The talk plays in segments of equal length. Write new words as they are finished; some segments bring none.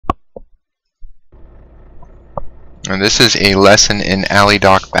And this is a lesson in alley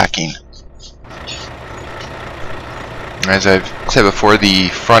dock backing. As I've said before, the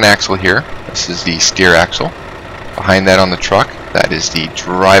front axle here, this is the steer axle. Behind that on the truck, that is the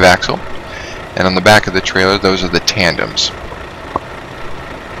drive axle. And on the back of the trailer, those are the tandems.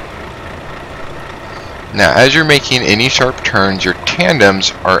 Now, as you're making any sharp turns, your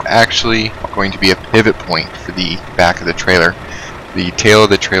tandems are actually going to be a pivot point for the back of the trailer. The tail of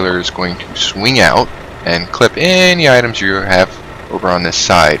the trailer is going to swing out and clip any items you have over on this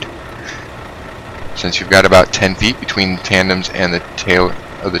side. Since you've got about 10 feet between the tandems and the tail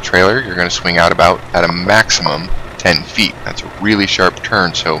of the trailer, you're going to swing out about at a maximum 10 feet. That's a really sharp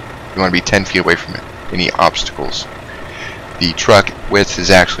turn, so you want to be 10 feet away from any obstacles. The truck width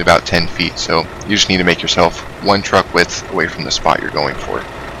is actually about 10 feet, so you just need to make yourself one truck width away from the spot you're going for.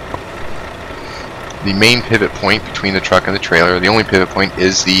 The main pivot point between the truck and the trailer, the only pivot point,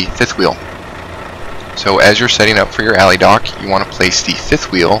 is the fifth wheel. So as you're setting up for your alley dock, you want to place the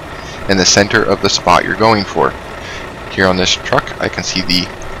fifth wheel in the center of the spot you're going for. Here on this truck, I can see the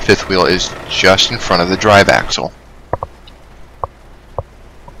fifth wheel is just in front of the drive axle.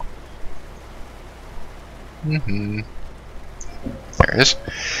 There it is.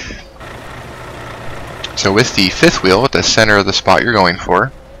 So with the fifth wheel at the center of the spot you're going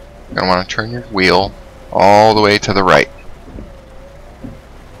for, you're going to want to turn your wheel all the way to the right.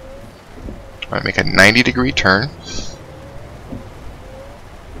 I'm going to make a 90-degree turn.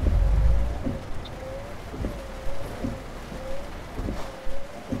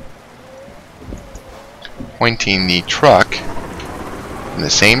 Pointing the truck in the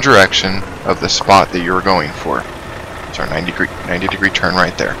same direction of the spot that you were going for. It's our 90-degree turn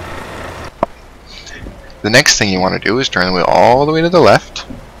right there. The next thing you want to do is turn the wheel all the way to the left.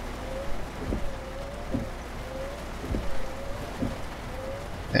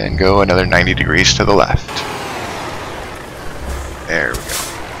 And go another 90 degrees to the left. There we go.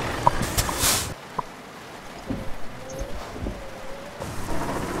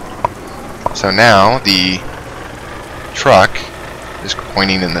 So now the truck is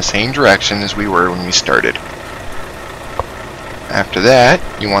pointing in the same direction as we were when we started. After that,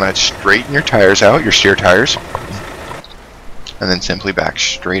 you want to straighten your tires out, your steer tires, and then simply back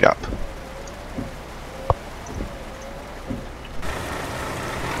straight up.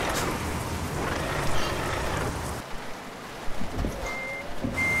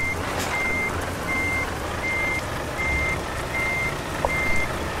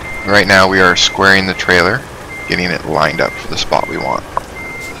 Right now we are squaring the trailer, getting it lined up for the spot we want.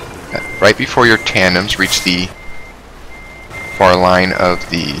 Right before your tandems reach the far line of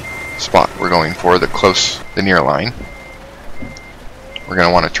the spot we're going for, the near line, we're going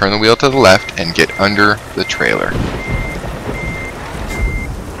to want to turn the wheel to the left and get under the trailer.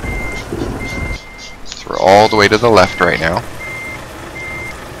 So we're all the way to the left right now.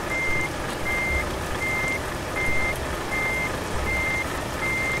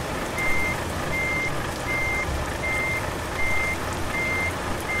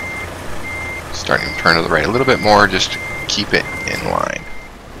 Starting to turn to the right a little bit more, just to keep it in line.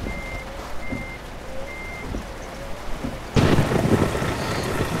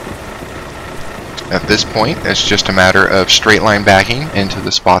 At this point, it's just a matter of straight line backing into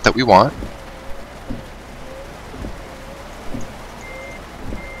the spot that we want.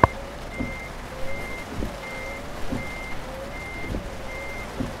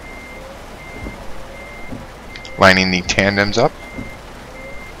 Lining the tandems up.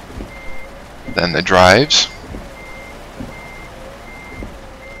 Then the drives,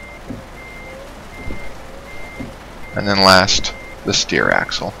 and then last the steer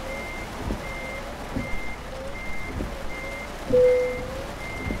axle.